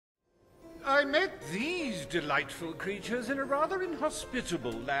I met these delightful creatures in a rather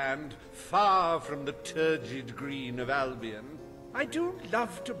inhospitable land, far from the turgid green of Albion. I do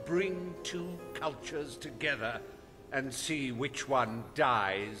love to bring two cultures together and see which one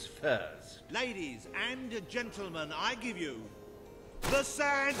dies first. Ladies and gentlemen, I give you the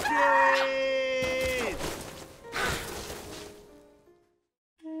Sand Furies!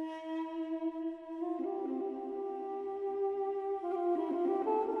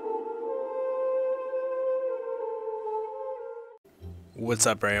 What's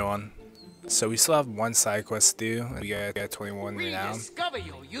up, everyone? So we still have one side quest to do. We got 21 now. Rediscover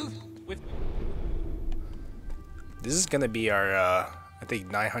your youth with... This is gonna be our, I think,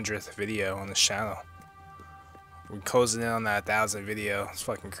 900th video on this channel. We're closing in on that 1,000 video. It's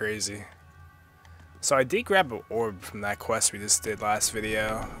fucking crazy. So I did grab an orb from that quest we just did last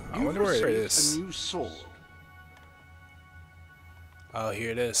video. I wonder where it is. A new sword. Oh, here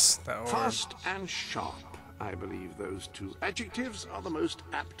it is. That orb. Fast and sharp. I believe those two adjectives are the most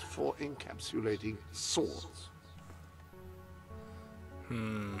apt for encapsulating swords.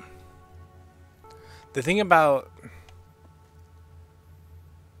 The thing about...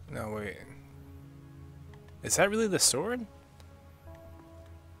 No, wait. Is that really the sword?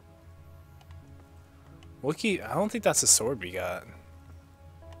 Wookie, I don't think that's the sword we got.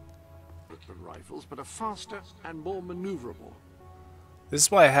 The rifles, but are faster and more maneuverable. This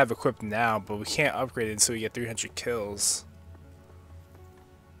is what I have equipped now, but we can't upgrade it until we get 300 kills.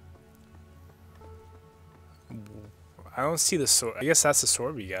 I don't see the sword. I guess that's the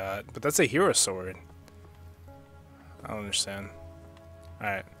sword we got, but that's a hero sword. I don't understand.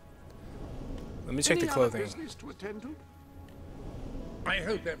 Alright. Let me check the clothing. Business to attend to? I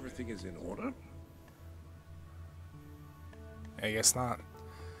hope everything is in order. I guess not.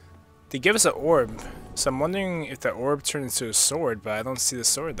 They give us an orb, so I'm wondering if the orb turned into a sword, but I don't see the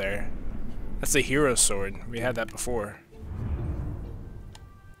sword there. That's a hero sword. We had that before.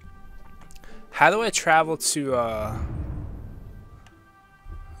 How do I travel to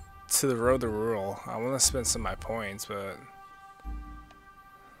the road to rural? I want to spend some of my points, but...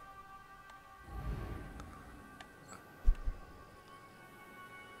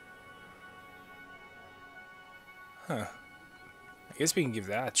 Huh. I guess we can give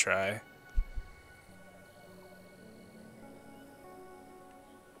that a try.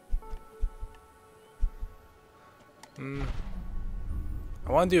 I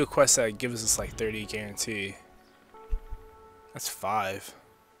want to do a quest that gives us like 30 guarantee. That's 5.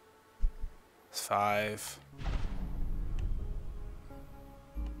 That's 5.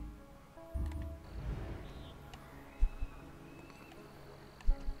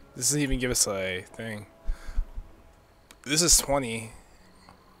 This doesn't even give us a thing. This is 20.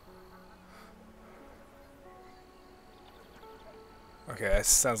 Okay, that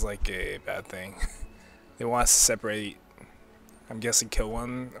sounds like a bad thing. They want us to separate. I'm guessing kill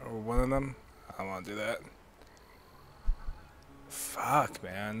one of them. I don't want to do that. Fuck,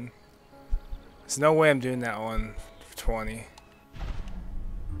 man. There's no way I'm doing that one for 20.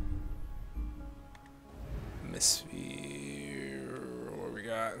 Missphere. What we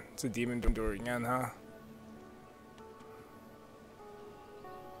got? It's a demon door again, huh?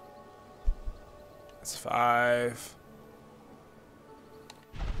 That's 5.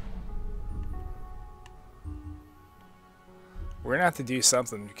 We're gonna have to do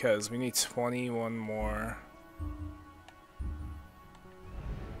something because we need 21 more.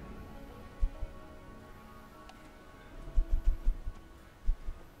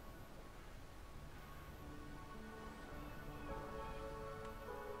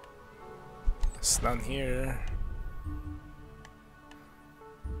 It's none here.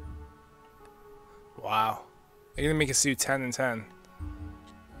 Wow. They're gonna make us do 10 and 10.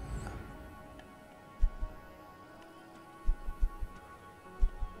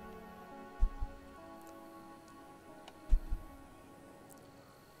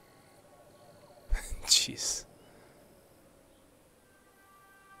 Jeez.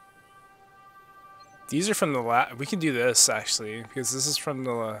 These are from the we can do this actually because this is from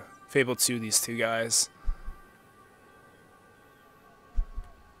the Fable 2. These two guys.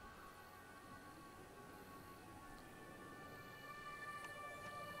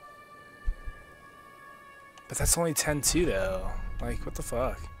 But that's only 10-2 though. Like, what the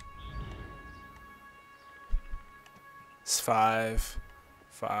fuck? It's 5.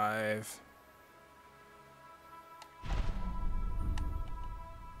 5.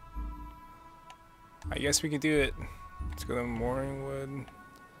 I guess we could do it. Let's go to Morningwood.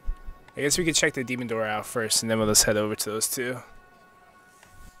 I guess we could check the demon door out first, and then we'll just head over to those two.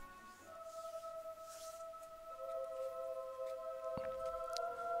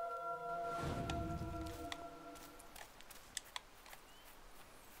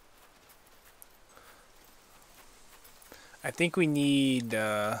 I think we need,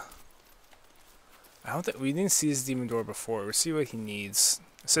 I don't think, we didn't see his demon door before. We'll see what he needs.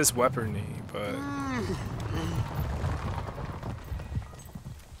 It says weaponry, but...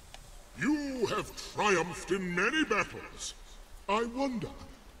 You have triumphed in many battles. I wonder,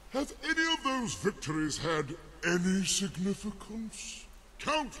 have any of those victories had any significance?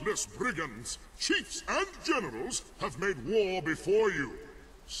 Countless brigands, chiefs and generals have made war before you,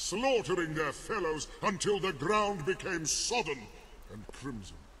 slaughtering their fellows until the ground became sodden and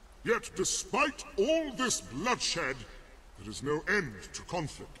crimson. Yet despite all this bloodshed, there is no end to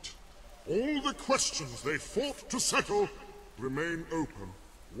conflict. All the questions they fought to settle remain open.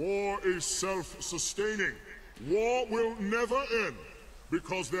 War is self-sustaining. War will never end,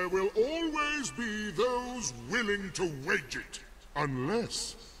 because there will always be those willing to wage it,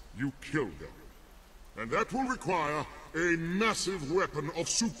 unless you kill them. And that will require a massive weapon of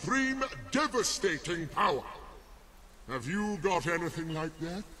supreme, devastating power. Have you got anything like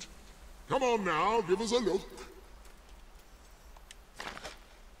that? Come on now, give us a look.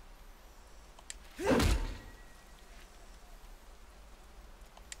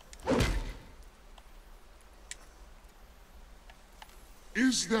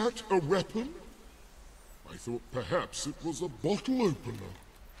 Is that a weapon? I thought perhaps it was a bottle opener.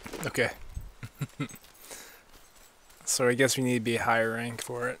 Okay. So I guess we need to be a higher rank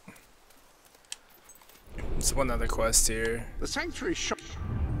for it. There's one other quest here. The sanctuary shop.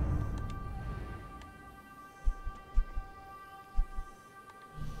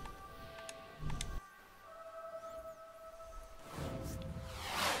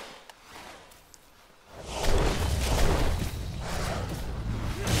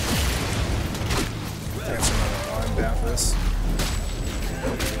 That's another line down for this.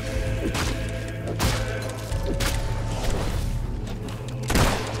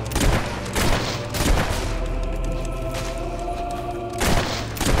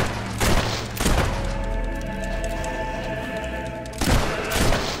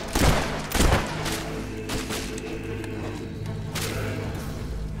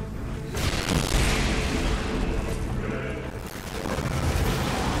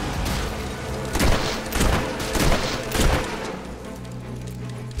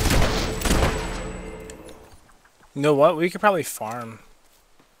 You know what? We could probably farm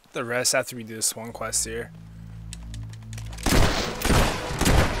the rest after we do this one quest here.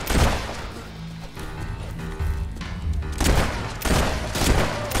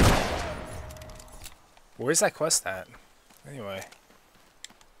 Where's that quest at? Anyway.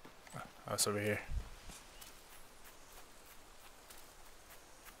 Oh, it's over here.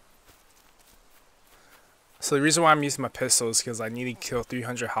 So the reason why I'm using my pistol is because I need to kill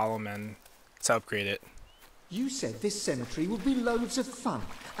 300 hollow men to upgrade it. You said this cemetery would be loads of fun,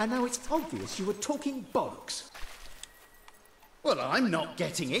 and now it's obvious you were talking bollocks. Well, I'm not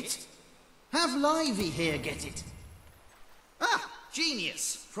getting it. Have Livy here get it. Ah,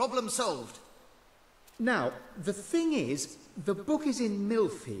 genius. Problem solved. Now, the thing is, the book is in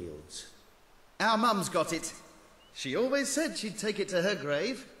Millfields. Our mum's got it. She always said she'd take it to her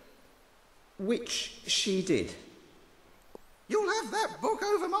grave. Which she did. You'll have that book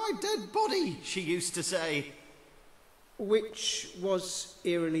over my dead body, she used to say. Which was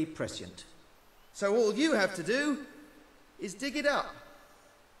eerily prescient. So all you have to do is dig it up.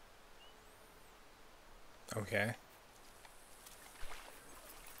 Okay.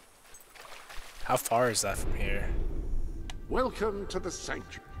 How far is that from here? Welcome to the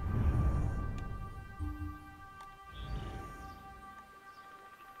sanctuary.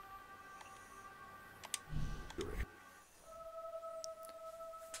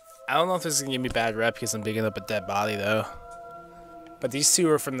 I don't know if this is gonna give me bad rep because I'm digging up a dead body though. But these two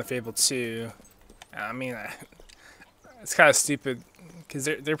are from the Fable 2. I mean, it's kind of stupid because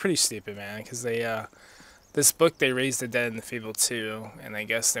they're pretty stupid, man. Because they this book they raised the dead in the Fable 2, and I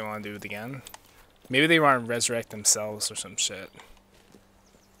guess they want to do it again. Maybe they want to resurrect themselves or some shit.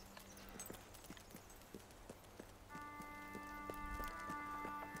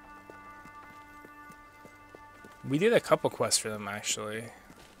 We did a couple quests for them actually.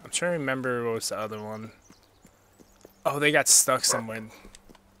 I'm trying to remember what was the other one. Oh, they got stuck somewhere,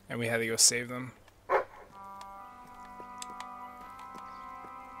 and we had to go save them. I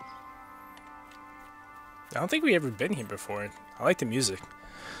don't think we ever been here before. I like the music.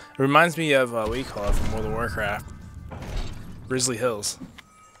 It reminds me of what you call it from World of Warcraft, Grizzly Hills.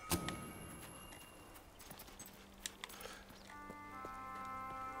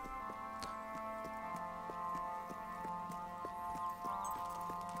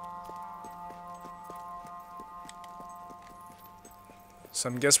 So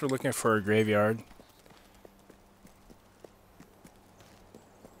I guess we're looking for a graveyard.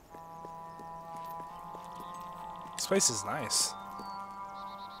 place is nice.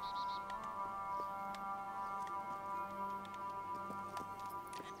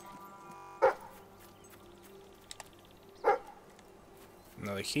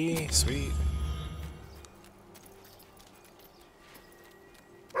 Another key, sweet.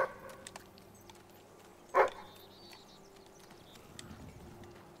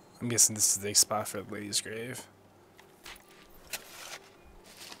 I'm guessing this is the spot for the lady's grave.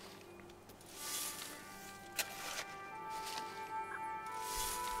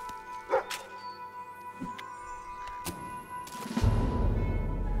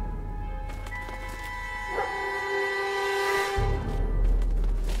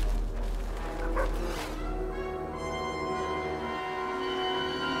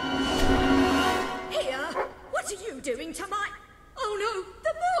 Doing to my... Oh no,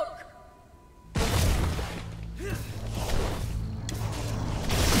 the book!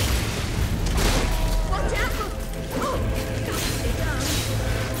 Watch out! Oh, nicely done.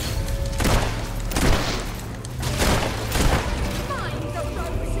 Find the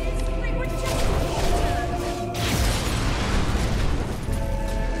roses. They were just water.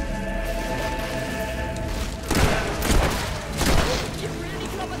 You really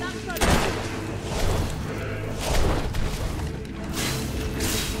cover that photo.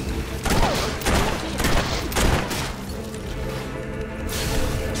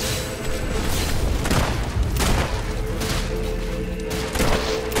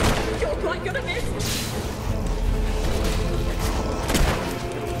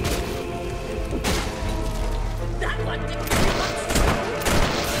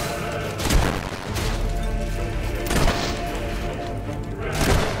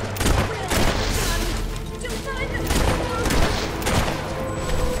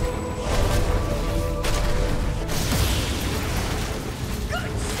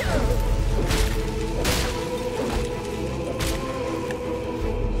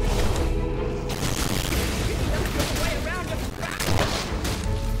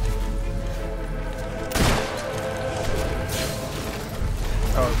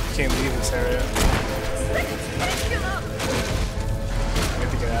 Can't leave this area. I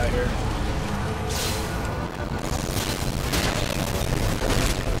have to get out of here.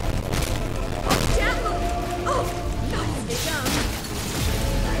 Oh, nicely done.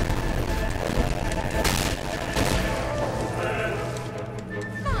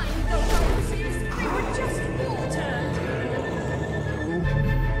 Find the roses. They were just water.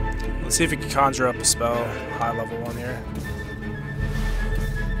 Let's see if we can conjure up a spell, high level one here.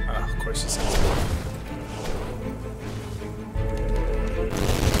 Of course, he says.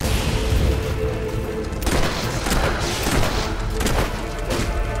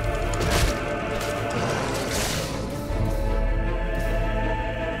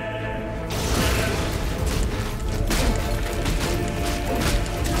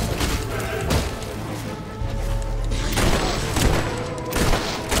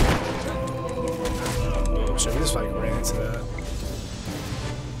 Oh, shit, we just like ran into that.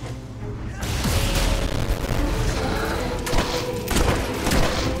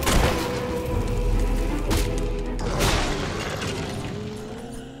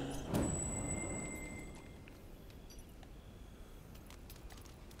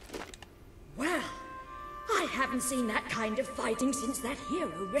 I haven't seen that kind of fighting since that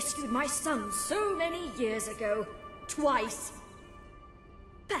hero rescued my son so many years ago. Twice.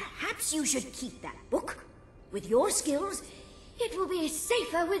 Perhaps you should keep that book. With your skills, it will be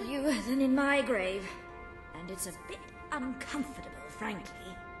safer with you than in my grave. And it's a bit uncomfortable,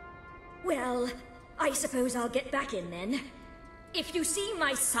 frankly. Well, I suppose I'll get back in then. If you see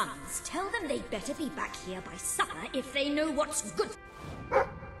my sons, tell them they'd better be back here by supper if they know what's good.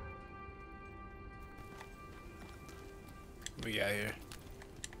 We got here.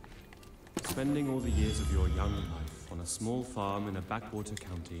 Spending all the years of your young life on a small farm in a backwater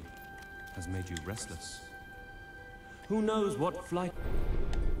county has made you restless. Who knows what flight...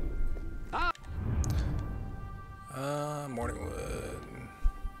 Morningwood.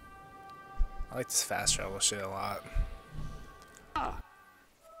 I like this fast travel shit a lot.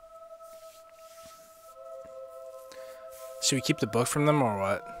 Should we keep the book from them or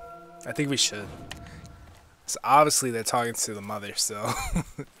what? I think we should. So obviously they're talking to the mother still.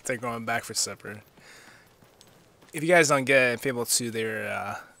 They're going back for supper. If you guys don't get it, in Fable 2 they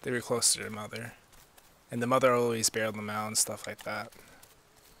were close to their mother. And the mother always bailed them out and stuff like that.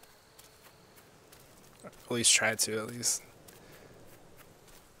 Or at least tried to, at least.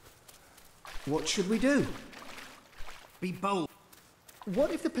 What should we do? Be bold.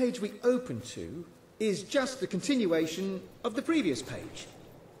 What if the page we open to is just the continuation of the previous page?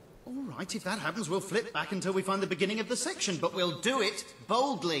 All Right, if that happens, we'll flip back until we find the beginning of the section, but we'll do it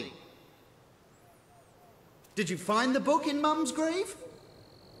boldly. Did you find the book in Mum's grave?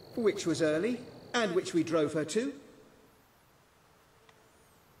 Which was early, and which we drove her to.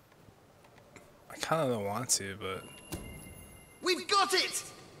 I kind of don't want to, but... We've got it!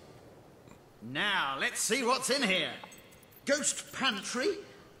 Now, let's see what's in here. Ghost pantry.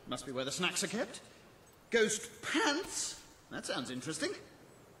 Must be where the snacks are kept. Ghost pants. That sounds interesting.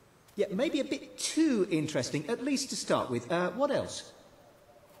 Yeah, maybe a bit too interesting, at least to start with. What else?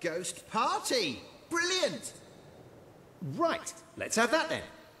 Ghost party. Brilliant. Right, let's have that then.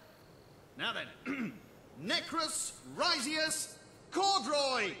 Now then, Necrus, Risius,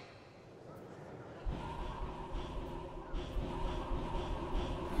 Cordroy!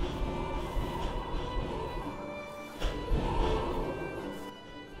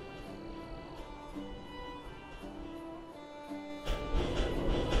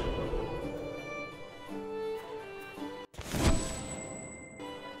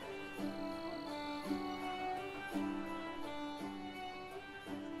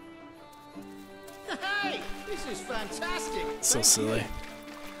 Hey, this is fantastic. So silly.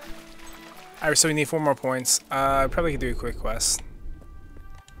 Alright, so we need 4 more points. I probably could do a quick quest.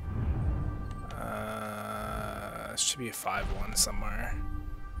 Should be a 5-1 somewhere.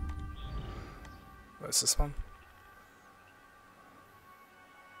 What's this one?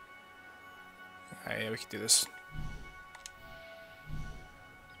 Yeah, we could do this.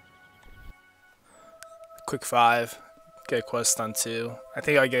 Quick 5. Get a quest done too. I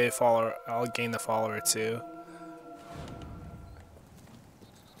think I'll get a follower. I'll gain the follower too.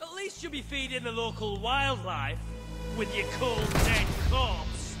 At least you'll be feeding the local wildlife with your cold dead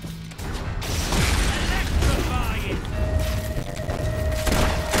corpse. Electrifying!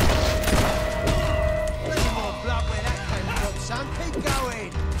 Plenty more blood where that came from, son. Keep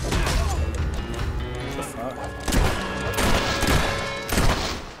going. What the fuck?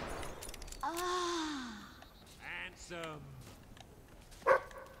 Handsome.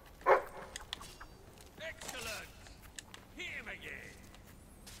 Excellent. Him again.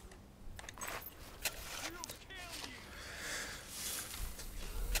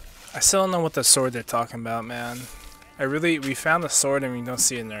 I still don't know what the sword they're talking about, man. We found the sword and we don't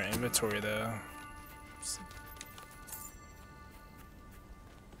see it in our inventory though.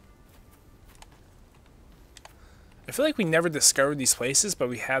 I feel like we never discovered these places, but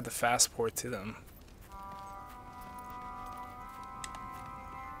we have the fast port to them.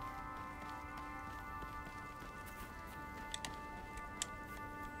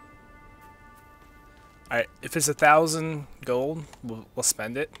 Alright, if it's 1,000 gold, we'll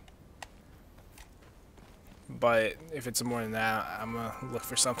spend it. But if it's more than that, I'm gonna look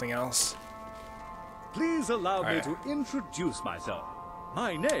for something else. Please allow me to introduce myself.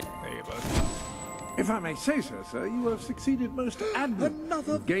 My name. There you go, bud. If I may say so, sir, you have succeeded most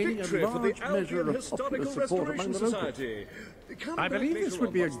admirably in gaining a large measure of popular support among the locals. I believe this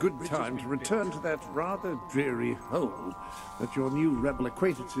would be a good time to return to that rather dreary hole that your new rebel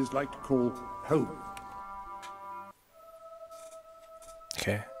acquaintances like to call home.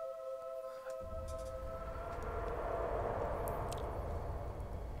 Okay.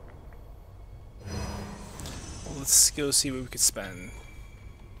 Let's go see what we could spend.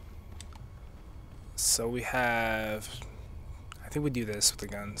 So we have... I think we do this with the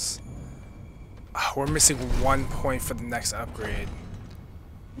guns. Oh, we're missing 1 point for the next upgrade.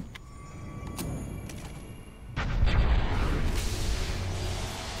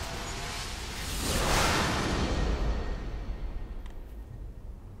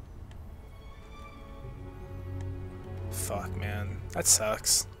 Fuck, man. That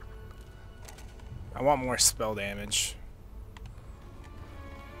sucks. I want more spell damage.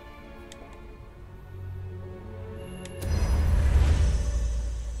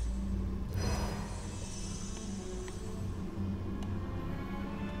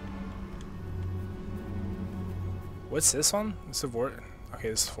 What's this one? It's a vortex. Okay,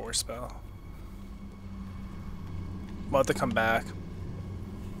 this is 4 spell. We'll have to come back.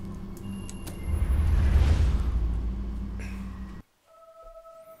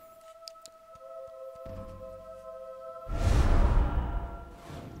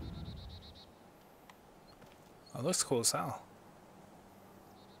 Oh, looks cool as hell.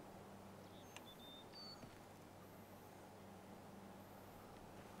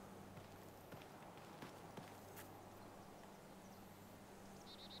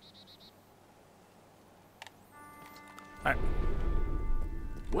 Alright.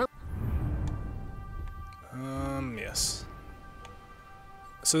 Well, yes.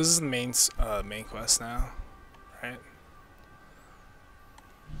 So this is the main quest now, right?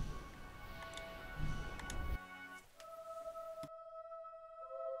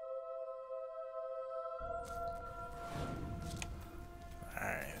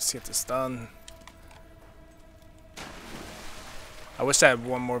 Alright, let's get this done. I wish I had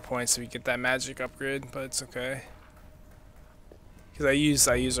one more point so we get that magic upgrade, but it's okay. Because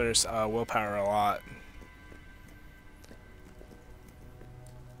I use our willpower a lot.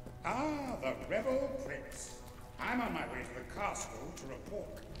 Ah, the rebel prince. I'm on my way to the castle to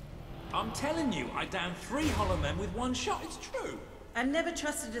report. I'm telling you, I downed 3 hollow men with 1 shot. It's true. I've never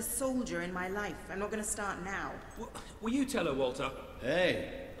trusted a soldier in my life. I'm not going to start now. Will you tell her, Walter?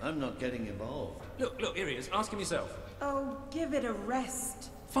 Hey, I'm not getting involved. Look, here he is. Ask him yourself. Oh, give it a rest.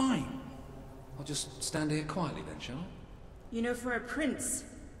 Fine. I'll just stand here quietly then, shall I? You know, for a prince,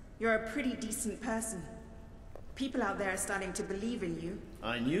 you're a pretty decent person. People out there are starting to believe in you.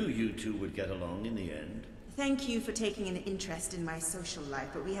 I knew you two would get along in the end. Thank you for taking an interest in my social life,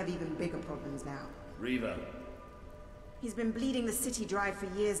 but we have even bigger problems now. Riva. He's been bleeding the city dry for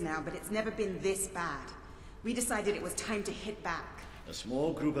years now, but it's never been this bad. We decided it was time to hit back. A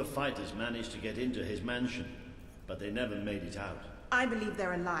small group of fighters managed to get into his mansion, but they never made it out. I believe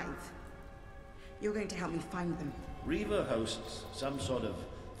they're alive. You're going to help me find them. Riva hosts some sort of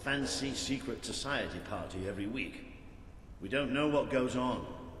fancy secret society party every week. We don't know what goes on,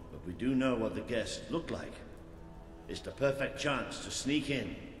 but we do know what the guests look like. It's the perfect chance to sneak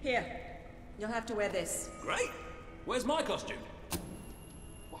in. Here, you'll have to wear this. Great. Where's my costume?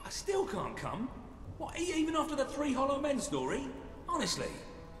 What, I still can't come? What, even after the 3 hollow men story? Honestly,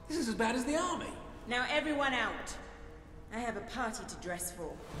 this is as bad as the army. Now everyone out. I have a party to dress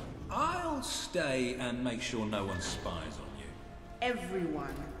for. I'll stay and make sure no one spies on you.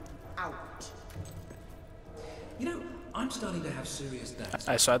 Everyone out. You know, I'm starting to have serious doubts.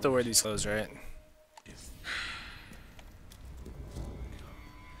 I so I have to wear these clothes, right?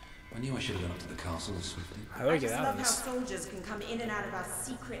 I knew I should have gone up to the castle swiftly. How do I get out of I this? just love how soldiers can come in and out of our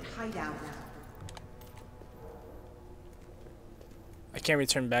secret hideout now. I can't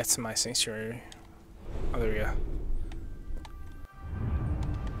return back to my sanctuary. Oh, there we go.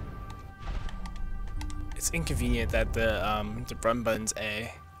 It's inconvenient that the run button's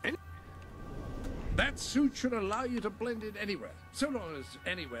A. That suit should allow you to blend in anywhere, so long as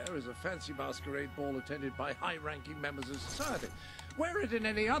anywhere is a fancy masquerade ball attended by high-ranking members of society. Wear it in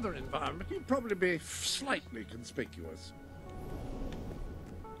any other environment, you'd probably be slightly conspicuous.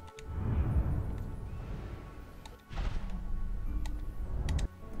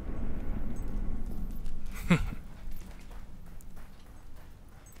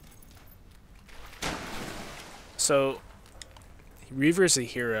 So, Reaver's a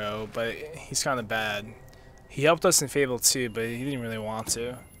hero, but he's kind of bad. He helped us in Fable 2, but he didn't really want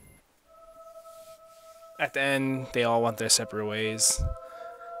to. At the end, they all went their separate ways.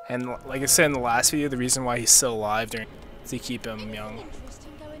 And like I said in the last video, the reason why he's still alive is to keep him young.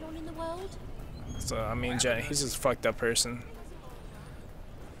 So, I mean, he's just a fucked up person.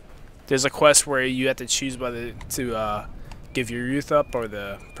 There's a quest where you have to choose whether to give your youth up or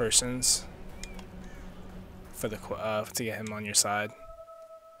the person's for the to get him on your side.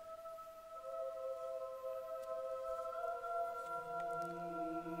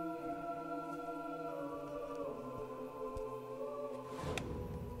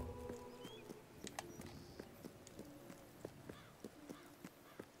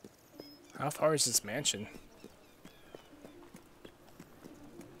 How far is this mansion?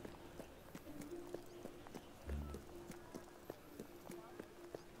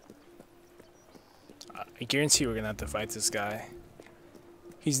 I guarantee we're gonna have to fight this guy.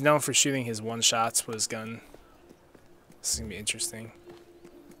 He's known for shooting his one-shots with his gun. This is gonna be interesting.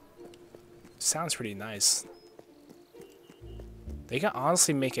 Sounds pretty nice. They can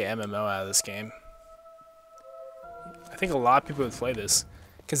honestly make an MMO out of this game. I think a lot of people would play this.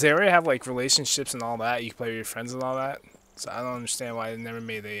 Because they already have like relationships and all that. You can play with your friends and all that. So I don't understand why they never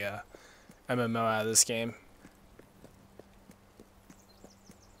made a MMO out of this game.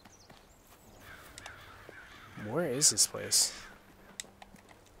 Where is this place?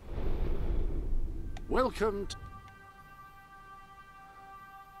 Welcome to...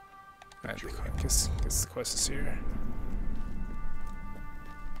 I guess the quest is here.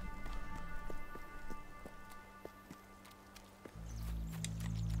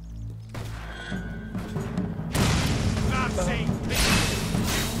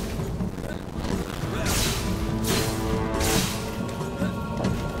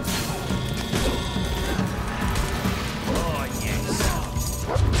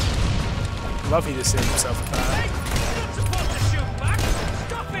 Love he just saved himself with that. You're not supposed to shoot back!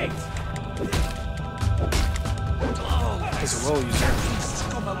 Stop it! He's a roll user.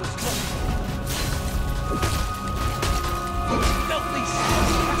 Filthy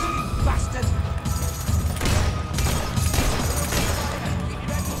bastard!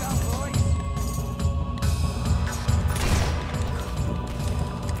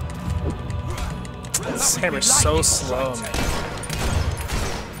 This hammer's so slow, man.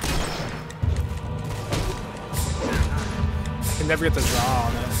 I can never get the draw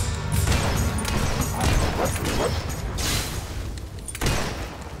on it.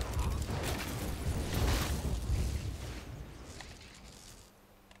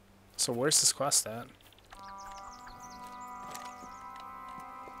 So where's this quest at?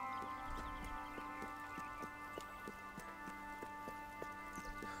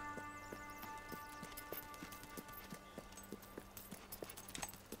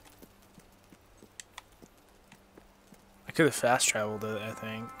 I could have fast traveled it, I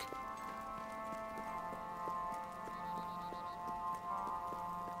think.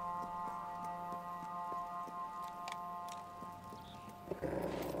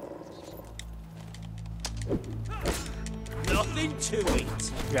 Nothing to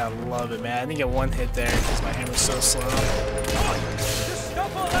eat. You gotta love it, man. I didn't get one hit there because my hammer's so slow.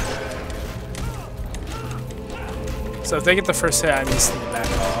 So if they get the first hit, I need to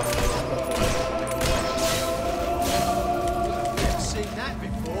back off. Never seen that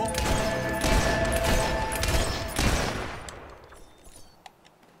before.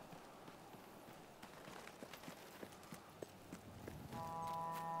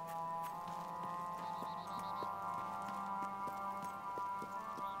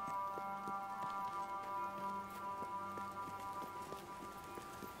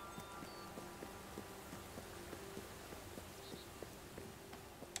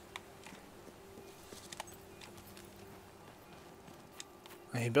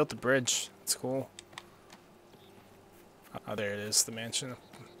 He built the bridge. It's cool. Oh, there it is, the mansion.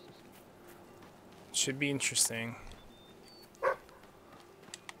 Should be interesting.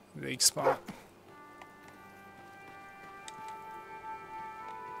 Big spot.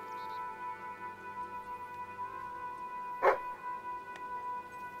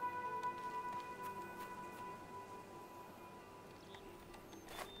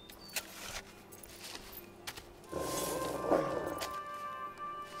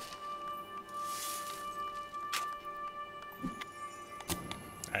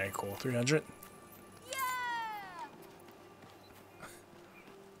 Alright, cool. 300.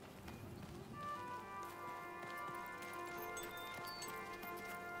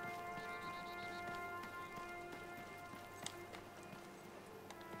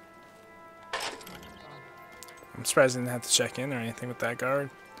 I'm surprised I didn't have to check in or anything with that guard.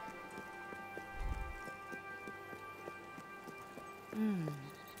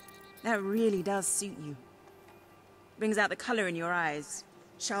 That really does suit you. Brings out the color in your eyes.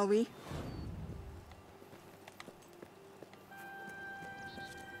 Shall we?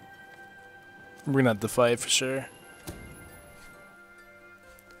 We're gonna have to fight for sure.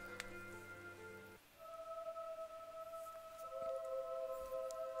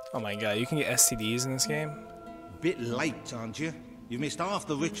 Oh my god, you can get STDs in this game? Bit late, aren't you? You've missed half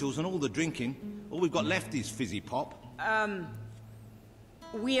the rituals and all the drinking. All we've got left is fizzy pop.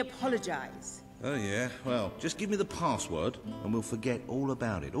 We apologize. Oh yeah, well, just give me the password and we'll forget all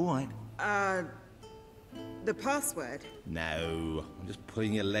about it, all right? The password? No, I'm just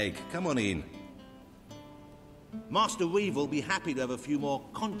pulling your leg. Come on in. Master Reeve will be happy to have a few more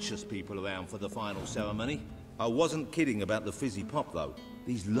conscious people around for the final ceremony. I wasn't kidding about the fizzy pop, though.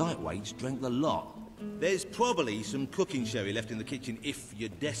 These lightweights drank the lot. There's probably some cooking sherry left in the kitchen if you're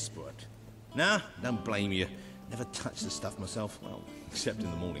desperate. Nah, don't blame you. Never touched the stuff myself, well, except in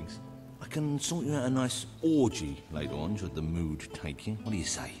the mornings. I can sort you out a nice orgy later on, should the mood take you. What do you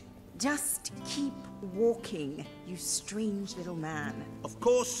say? Just keep walking, you strange little man. Of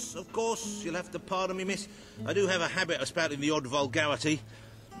course, you'll have to pardon me, miss. I do have a habit of spouting the odd vulgarity.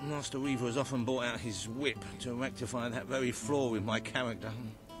 Master Reaver has often brought out his whip to rectify that very flaw in my character.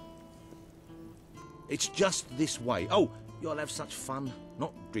 It's just this way. Oh, you'll have such fun.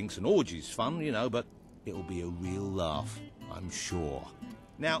 Not drinks and orgies fun, you know, but it'll be a real laugh, I'm sure.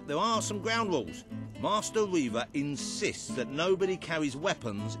 Now, there are some ground rules. Master Reaver insists that nobody carries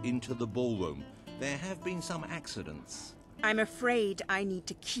weapons into the ballroom. There have been some accidents. I'm afraid I need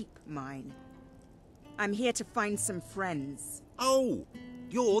to keep mine. I'm here to find some friends. Oh,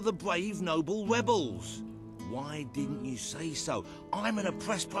 you're the brave, noble rebels. Why didn't you say so? I'm an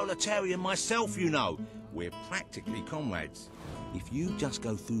oppressed proletarian myself, you know. We're practically comrades. If you just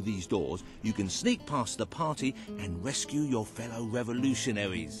go through these doors, you can sneak past the party and rescue your fellow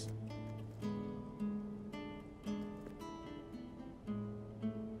revolutionaries.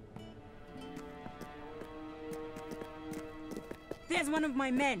 There's one of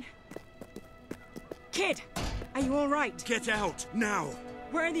my men. Kid, are you all right? Get out, now!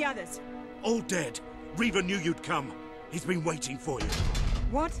 Where are the others? All dead. Reaver knew you'd come. He's been waiting for you.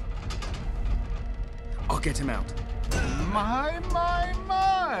 What? get him out. My.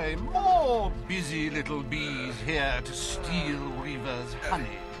 More busy little bees here to steal Reaver's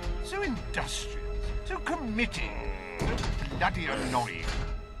honey. So industrious, so committed, so bloody annoying.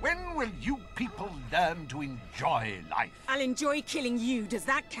 When will you people learn to enjoy life? I'll enjoy killing you. Does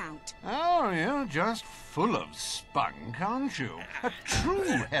that count? Oh, you're just full of spunk, aren't you? A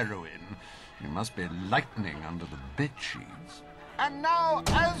true heroine. You must be lightning under the bedsheets. And now,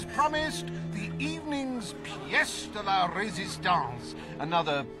 as promised, the evening's pièce de la résistance.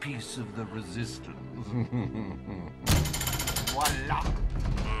 Another piece of the resistance. Voila.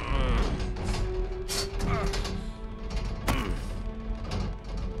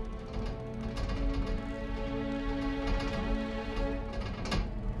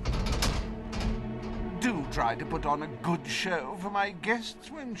 Do try to put on a good show for my guests,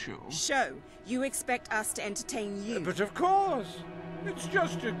 won't you? Show? You expect us to entertain you? But of course. It's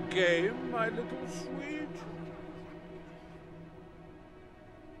just a game, my little sweet.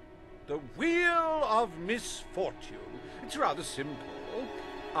 The Wheel of Misfortune. It's rather simple.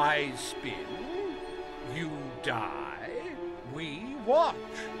 I spin, you die, we watch.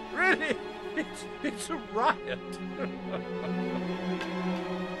 Really, it's a riot.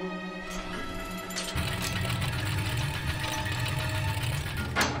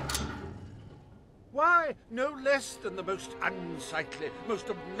 Why, no less than the most unsightly, most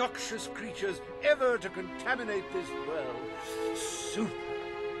obnoxious creatures ever to contaminate this world. Super.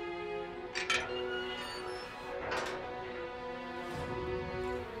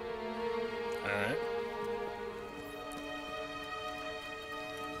 Alright.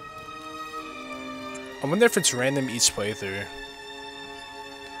 I wonder if it's random each playthrough.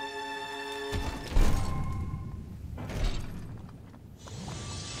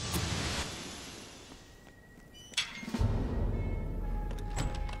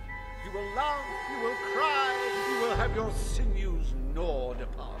 Your sinews gnawed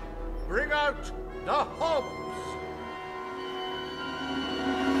upon. Bring out the hobs!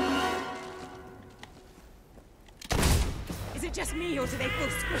 Is it just me, or do they feel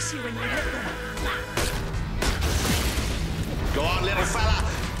squishy when you hit them? Go on, little fella.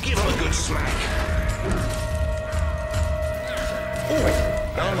 Give him a good smack. Oh,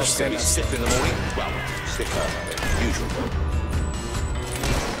 I don't understand that. Stiff in the morning. Well, stiffer, usual.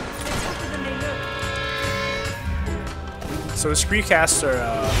 So the Screecaster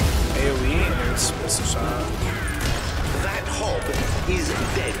AoE and it's a shot. That hob is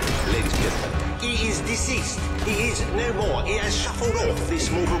dead, ladies and gentlemen. He is deceased. He is no more. He has shuffled off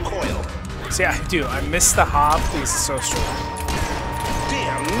this mortal coil. See, I do. I missed the hob. He's so strong.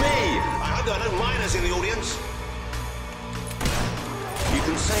 Dear me! I hope there are no miners in the audience. You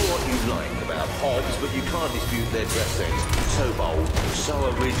can say what you like about hobs, but you can't dispute their dress sense. So bold, so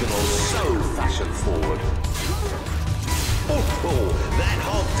original, so fashion-forward. Oh, that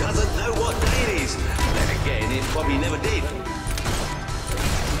hob doesn't know what day it is. Then again, it probably never did.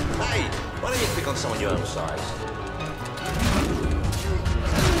 Hey, why don't you pick on someone your own size?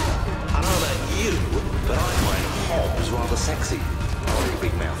 I don't know about you, but I find hobs rather sexy. I like a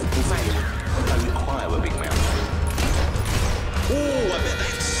big mouth. In fact, I require a big mouth. Oh, I bet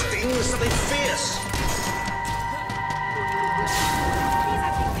that stings something fierce.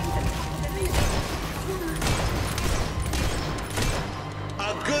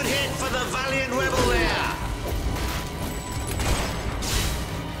 A good hit for the valiant rebel there.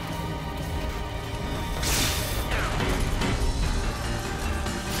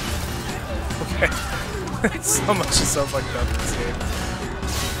 Okay. So much is so fucked up in this game.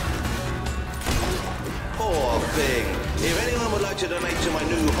 Poor thing. If anyone would like to donate to my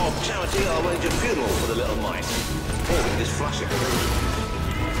new hob charity, I'll arrange a funeral for the little mite. Organ is flushing.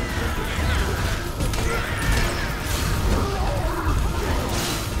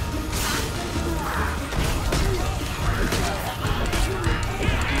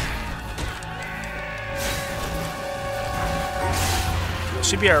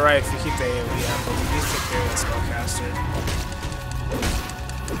 Should be alright if we keep the AoE up, but we need to take care of that spellcaster.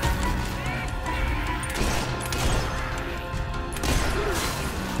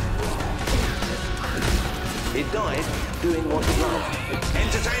 It died doing what it loved.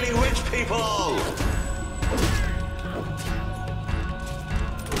 Entertaining rich people!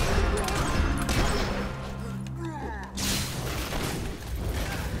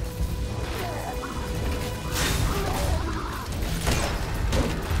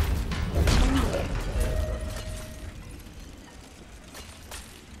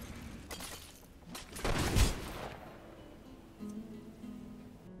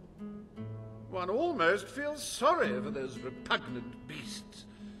 One almost feels sorry for those repugnant beasts.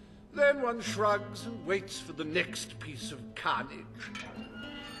 Then one shrugs and waits for the next piece of carnage.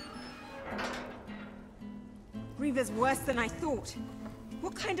 Reaver's worse than I thought.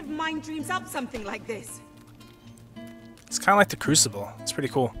 What kind of mind dreams up something like this? It's kind of like the Crucible. It's pretty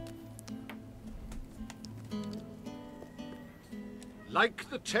cool. Like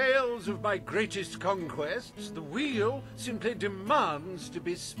the tales of my greatest conquests, the wheel simply demands to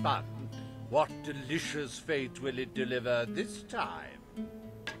be spun. What delicious fate will it deliver this time?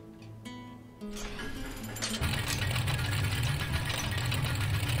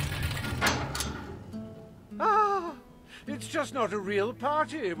 Ah, it's just not a real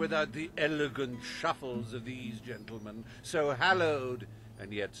party without the elegant shuffles of these gentlemen, so hallowed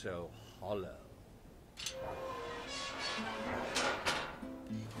and yet so hollow.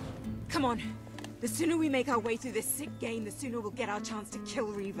 Come on. The sooner we make our way through this sick game, the sooner we'll get our chance to kill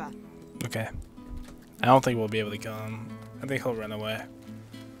Reaver. Okay. I don't think we'll be able to kill him. I think he'll run away.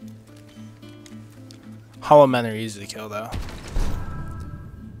 Hollow men are easy to kill, though.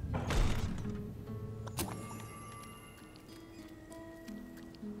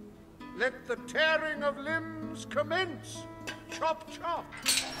 Let the tearing of limbs commence! Chop, chop!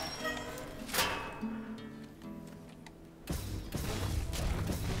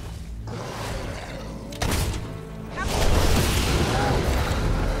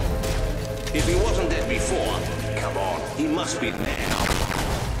 If he wasn't dead before, come on, he must be now.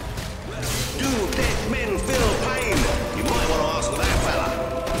 Do dead men feel pain? You might want to ask that fella.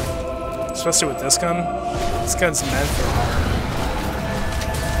 Especially with this gun. This gun's meant for harm.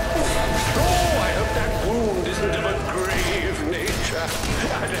 Oh, I hope that wound isn't of a grave nature.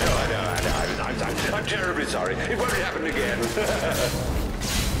 I know. I'm terribly sorry. It won't happen again.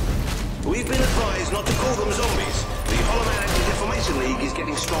 We've been advised not to call them zombies. The Hollow Man Anti-Defamation League is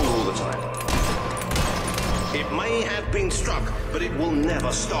getting stronger all the time. It may have been struck, but it will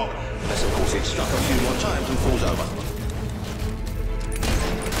never stop. Unless, of course, it's struck a few more times and falls over.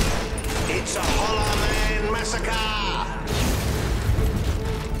 It's a Hollow Man massacre!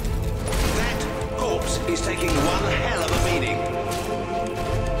 That corpse is taking one hell of a beating.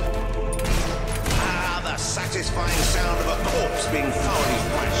 Ah, the satisfying sound of a corpse being thoroughly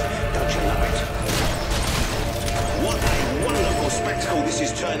thrashed. Don't you love it? What a wonderful spectacle this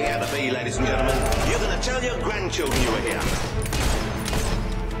is turning out to be, ladies and gentlemen. You're going to tell your grandchildren you were here.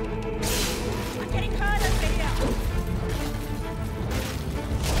 I'm getting hurt over here.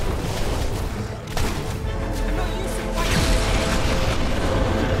 I'm not used to fighting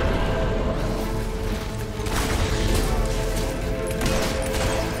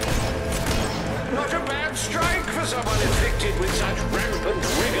Not a bad strike for someone inflicted with such rampant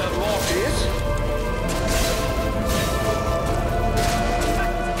rigor mortis.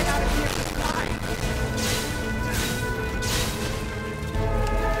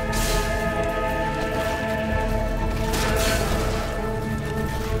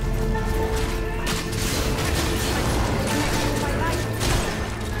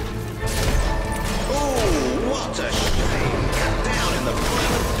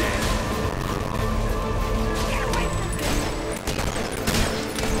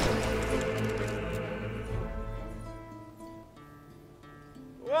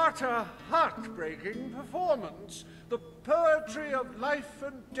 What a heartbreaking performance. The poetry of life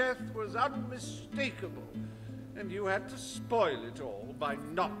and death was unmistakable, and you had to spoil it all by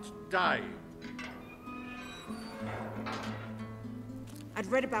not dying. I'd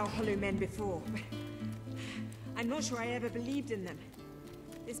read about Hollow Men before, but I'm not sure I ever believed in them.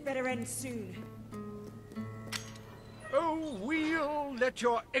 This better end soon. Oh, wheel, let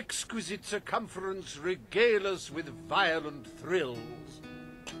your exquisite circumference regale us with violent thrills.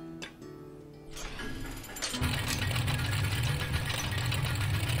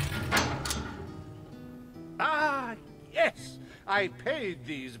 Ah, yes! I paid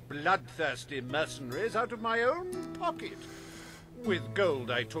these bloodthirsty mercenaries out of my own pocket. With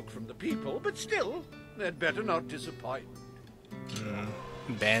gold I took from the people, but still, they'd better not disappoint.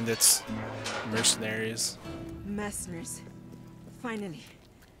 Bandits. Mercenaries. Mercenaries. Finally.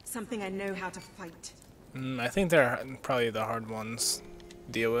 Something I know how to fight. I think they're probably the hard ones to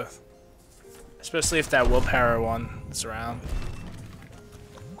deal with. Especially if that willpower one is around.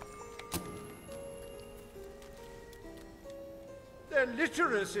 Their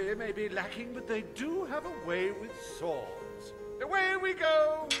literacy may be lacking, but they do have a way with swords. Away we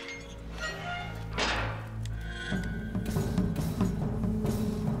go!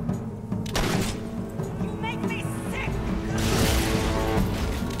 You make me sick!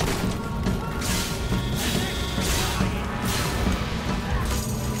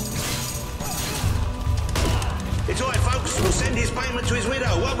 It's all right, folks. We'll send his payment to to his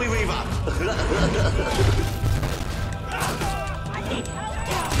widow, won't we, Reaver?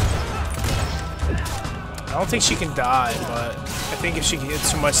 I don't think she can die, but I think if she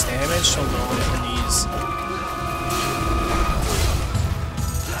gets too much damage, she'll go on her knees.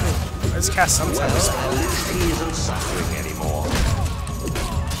 Let's cast some type of spell. At least he isn't suffering anymore.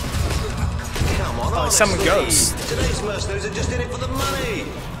 Come on, oh, summon ghosts. Today's mercenaries are just in it for the money.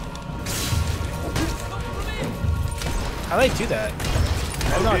 How do they do that?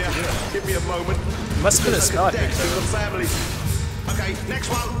 I don't know how to do that. Give me a moment. Must have been a spell I picked the family. Okay, next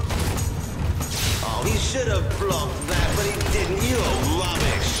one. Oh, he should have blocked that, but he didn't. You're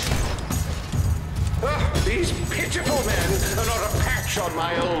rubbish. These pitiful men are not a patch on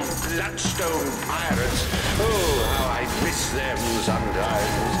my old bloodstone pirates. Oh, how I miss them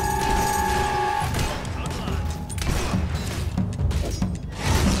sometimes.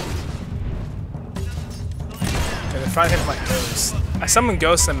 If I hit my ghost, I summoned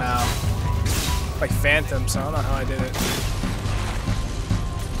ghosts them out, like phantom. So I don't know how I did it.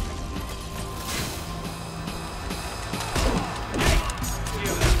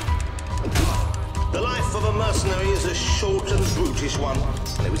 The life of a mercenary is a short and brutish one,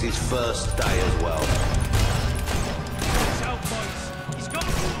 and it was his first day as well.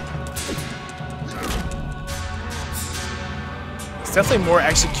 There's definitely more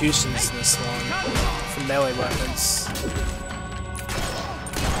executions in this one for melee weapons.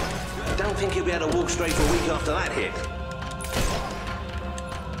 I don't think he'll be able to walk straight for a week after that hit.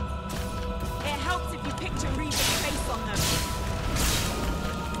 It helps if you picture Reaver's face on them.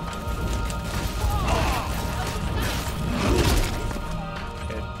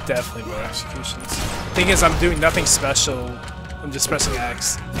 Yeah, definitely more executions. Thing is, I'm doing nothing special. I'm just pressing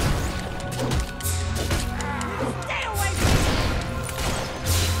X.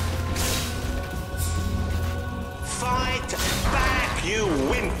 You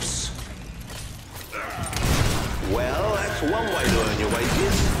wimps! Well, that's one way to earn your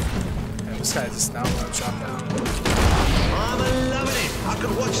wages. Yeah, this guy just now want to drop down. I'm loving it! I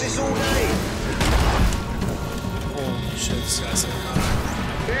could watch this all day! Holy shit, this guy's so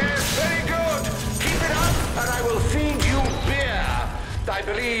high. Yes, very good! Keep it up, and I will feed you beer! I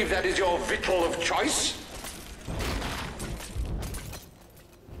believe that is your victual of choice.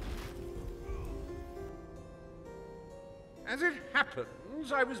 As it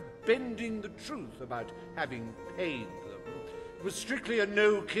happens, I was bending the truth about having paid them. It was strictly a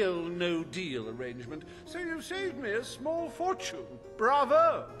no-kill, no-deal arrangement, so you saved me a small fortune.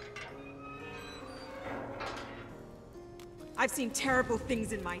 Bravo! I've seen terrible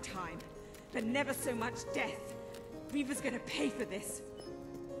things in my time, but never so much death. Reaver's gonna pay for this.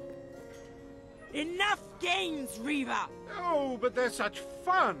 Enough games, Reaver! Oh, but they're such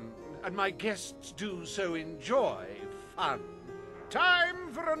fun, and my guests do so enjoy fun.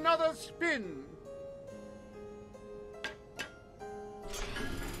 Time for another spin.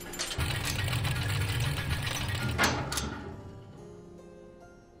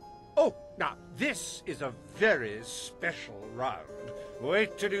 Oh, now this is a very special round.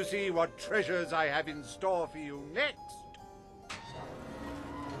 Wait till you see what treasures I have in store for you next.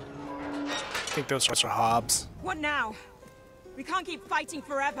 I think those are Hobbs. What now? We can't keep fighting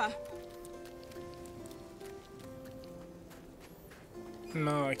forever.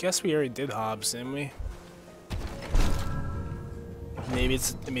 No, I guess we already did Hobbs, didn't we? Maybe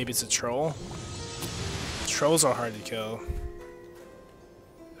it's a troll. Trolls are hard to kill.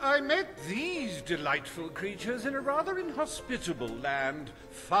 I met these delightful creatures in a rather inhospitable land,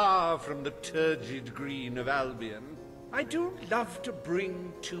 far from the turgid green of Albion. I do love to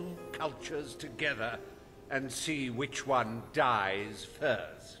bring two cultures together and see which one dies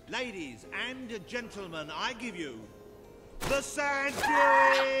first. Ladies and gentlemen, I give you the Sand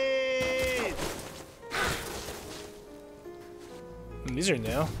Furies! These are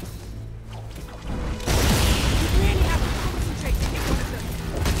new.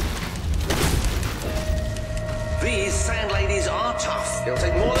 These sand ladies are tough. It'll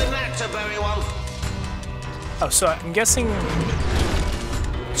take more than that to bury one. Oh, so I'm guessing...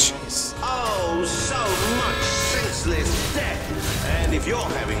 Jeez. Oh, so much senseless death. And if you're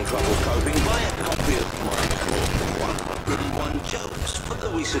having trouble coping, buy a copy of my 101 Jokes for the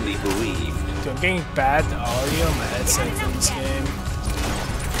recently bereaved. Dude, I'm getting bad audio on my headset from this game.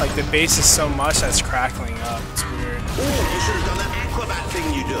 Like, the bass is so much that it's crackling up. It's weird. Oh, you should have done that acrobat thing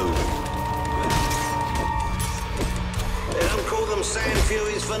you do. They don't call them Sand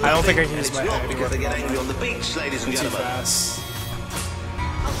Furies for nothing. I don't think I can use my head. head Because they get angry on the beach, ladies and gentlemen. Too fast.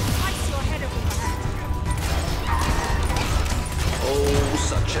 Oh,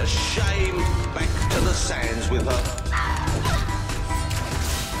 such a shame. Back to the sands with her.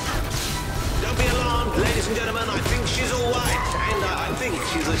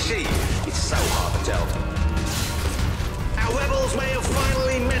 she's a she. It's so hard to tell. Our rebels may have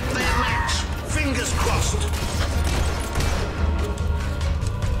finally met their match. Fingers crossed.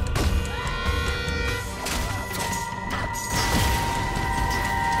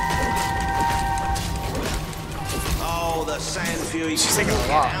 Oh, the Sand Fury couldn't get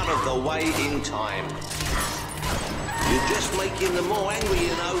out of the way in time. You're just making them more angry,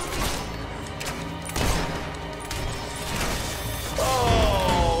 you know.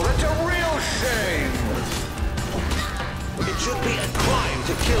 Oh, that's a real shame. It should be a crime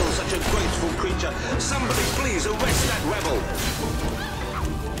to kill such a graceful creature. Somebody please arrest that rebel.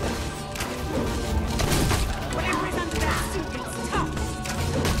 Whatever is under that suit gets tough.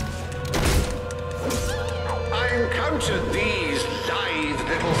 I encountered these lithe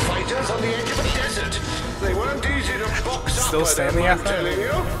little fighters on the edge of a desert. They weren't easy to box up, Still standing I'm out there? telling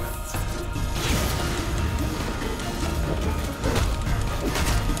you.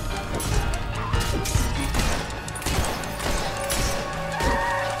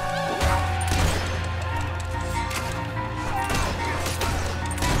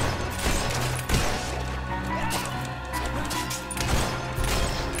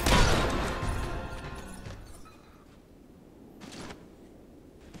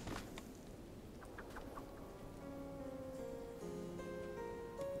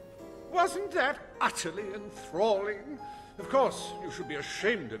 Wasn't that utterly enthralling? Of course, you should be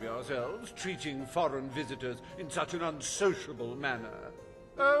ashamed of yourselves, treating foreign visitors in such an unsociable manner.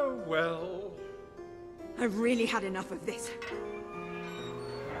 Oh, well. I've really had enough of this.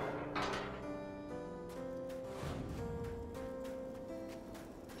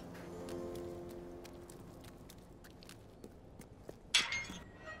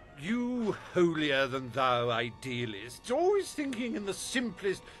 You holier-than-thou idealists, always thinking in the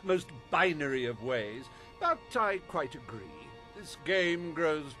simplest, most binary of ways. But I quite agree. This game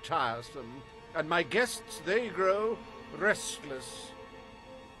grows tiresome, and my guests, they grow restless.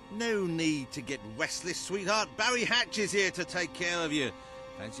 No need to get restless, sweetheart. Barry Hatch is here to take care of you.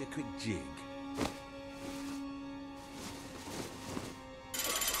 Fancy a quick jig?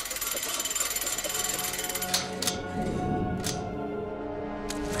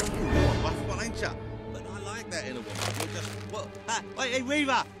 Rough one, ain't ya? But I like that in a woman. You're just... What? Ah, wait, hey,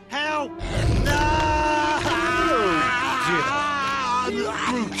 Reaver! Help! No!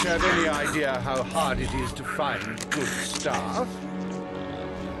 Brute have any idea how hard it is to find good staff.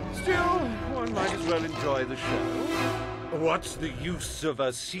 Still, one might as well enjoy the show. What's the use of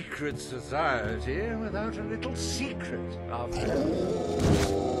a secret society without a little secret, after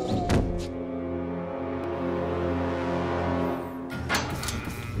all?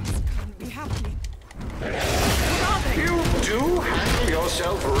 Be happening. You do handle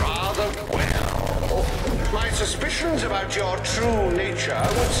yourself rather well. My suspicions about your true nature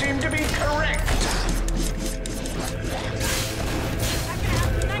would seem to be correct.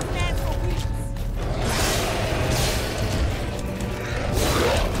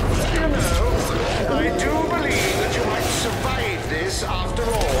 You know, I do believe that you might survive this after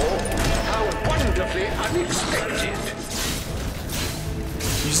all. How wonderfully unexpected.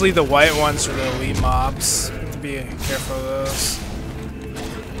 Usually the white ones are the elite mobs. Be careful of those.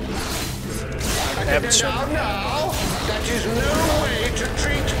 Now, that is no way to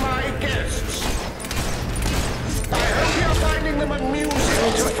treat my guests. I hope you're finding them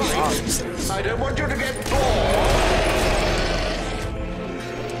amusing to fight. I don't want you to get bored.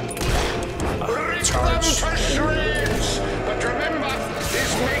 Rip them to shreds. But remember,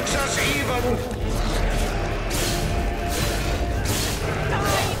 this makes us even.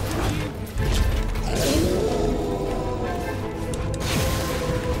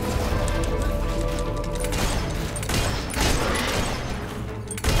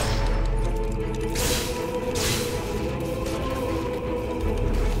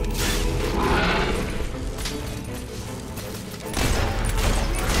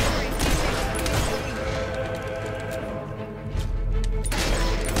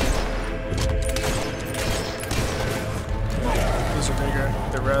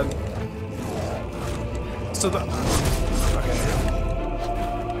 So the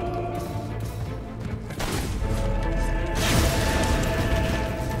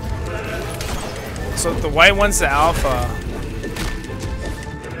So the white one's the alpha.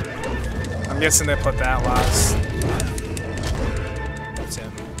 I'm guessing they put that last. That's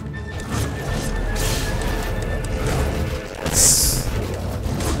him.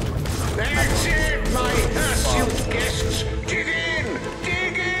 That's it, my hirsute guests. Dig in!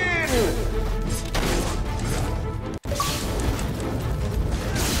 Dig in!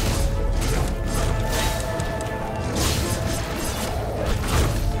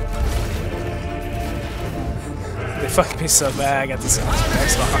 fucked me so bad. I got this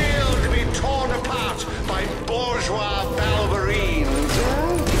next one. Feel to be torn apart by bourgeois balverines.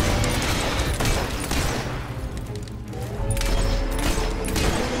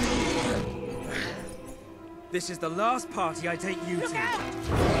 This is the last party I take you to.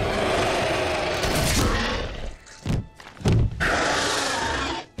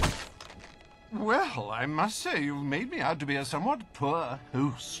 Well, I must say you've made me out to be a somewhat poor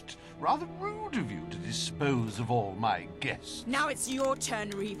host. Rather rude of you to dispose of all my guests. Now it's your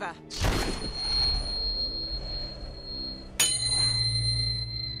turn, Reaver.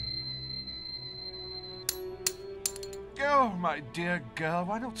 Oh, my dear girl,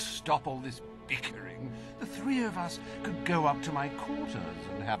 why not stop all this bickering? The three of us could go up to my quarters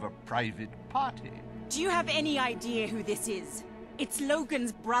and have a private party. Do you have any idea who this is? It's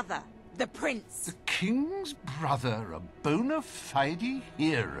Logan's brother, the Prince. The King's brother, a bona fide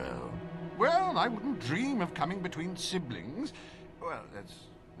hero. Well, I wouldn't dream of coming between siblings. Well, that's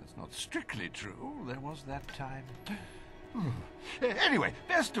not strictly true. There was that time. Anyway,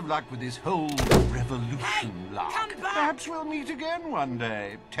 best of luck with this whole revolution lark. Come back! Perhaps we'll meet again one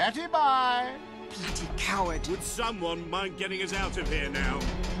day. Tatty bye. Bloody coward. Would someone mind getting us out of here now?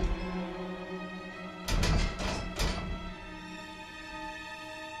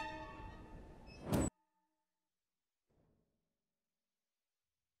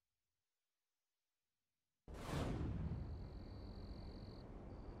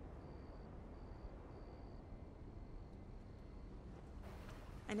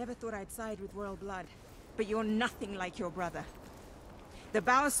 I never thought I'd side with royal blood, but you're nothing like your brother. The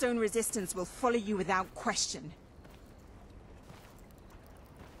Bowerstone resistance will follow you without question.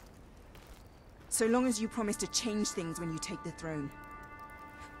 So long as you promise to change things when you take the throne.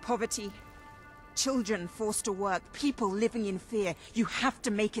 Poverty, children forced to work, people living in fear. You have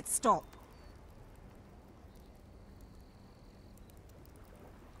to make it stop.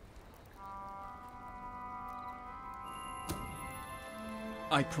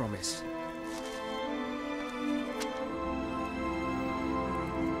 I promise.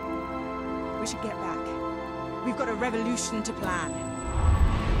 We should get back. We've got a revolution to plan.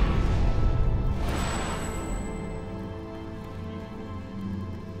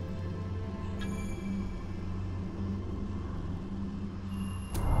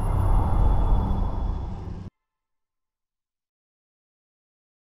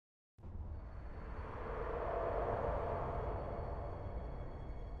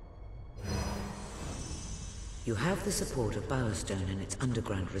 You have the support of Bowerstone and its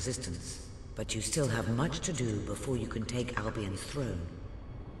underground resistance, but you still have much to do before you can take Albion's throne.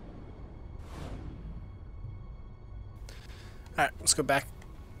 Alright, let's go back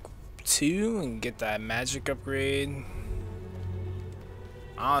 2 and get that magic upgrade.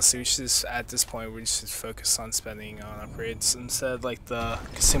 Honestly, we should just, at this point, we should focus on spending on upgrades instead of like the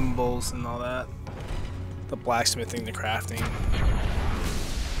symbols and all that. The blacksmithing, the crafting.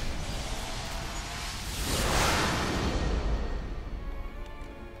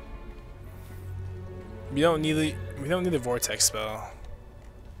 We don't need the vortex spell,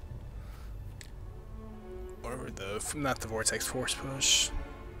 or not the vortex force push.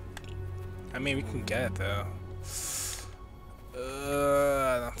 I mean, we can get it though.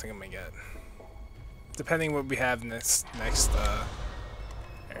 I don't think I'm gonna get it. Depending what we have in this next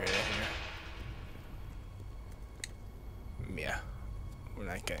area here. Yeah, we're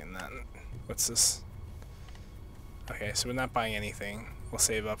not getting that. What's this? Okay, so we're not buying anything. We'll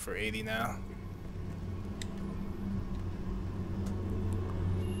save up for 80 now.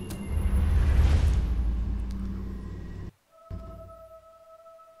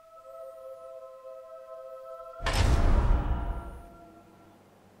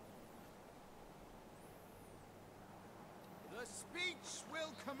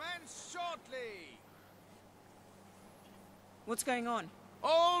 What's going on?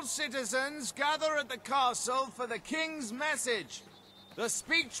 All citizens gather at the castle for the king's message. The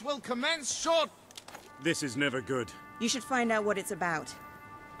speech will commence short. This is never good. You should find out what it's about.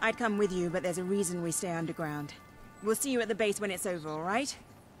 I'd come with you, but there's a reason we stay underground. We'll see you at the base when it's over, all right?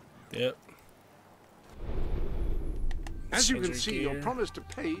 Yep. As you can see, your promised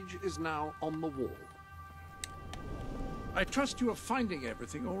page is now on the wall. I trust you are finding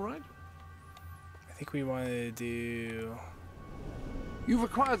everything all right? I think we wanted to do... You've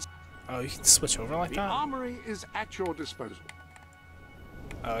acquired... Oh, you can switch over like that? The armory is at your disposal.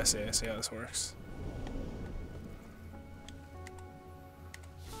 Oh, I see how this works.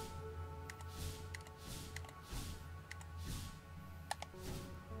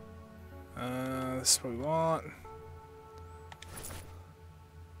 This is what we want.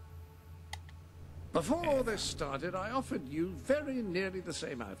 The Before all this started, I offered you very nearly the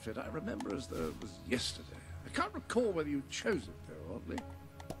same outfit. I remember as though it was yesterday. I can't recall whether you chose it, though, oddly.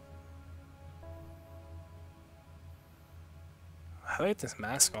 I like this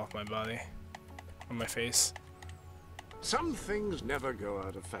mask off my body. On my face. Some things never go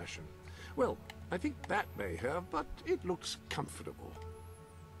out of fashion. Well, I think that may have, but it looks comfortable.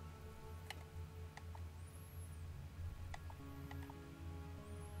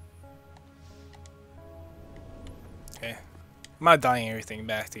 Okay. I'm not dyeing everything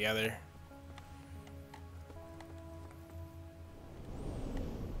back together.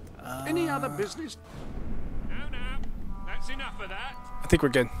 Any other business? No, that's enough of that. I think we're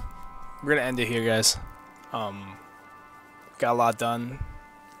good. We're gonna end it here, guys. Got a lot done.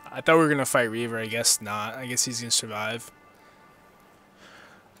 I thought we were gonna fight Reaver. I guess not. I guess he's gonna survive.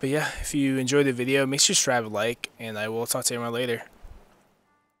 But yeah, if you enjoyed the video, make sure to subscribe, like, and I will talk to everyone later.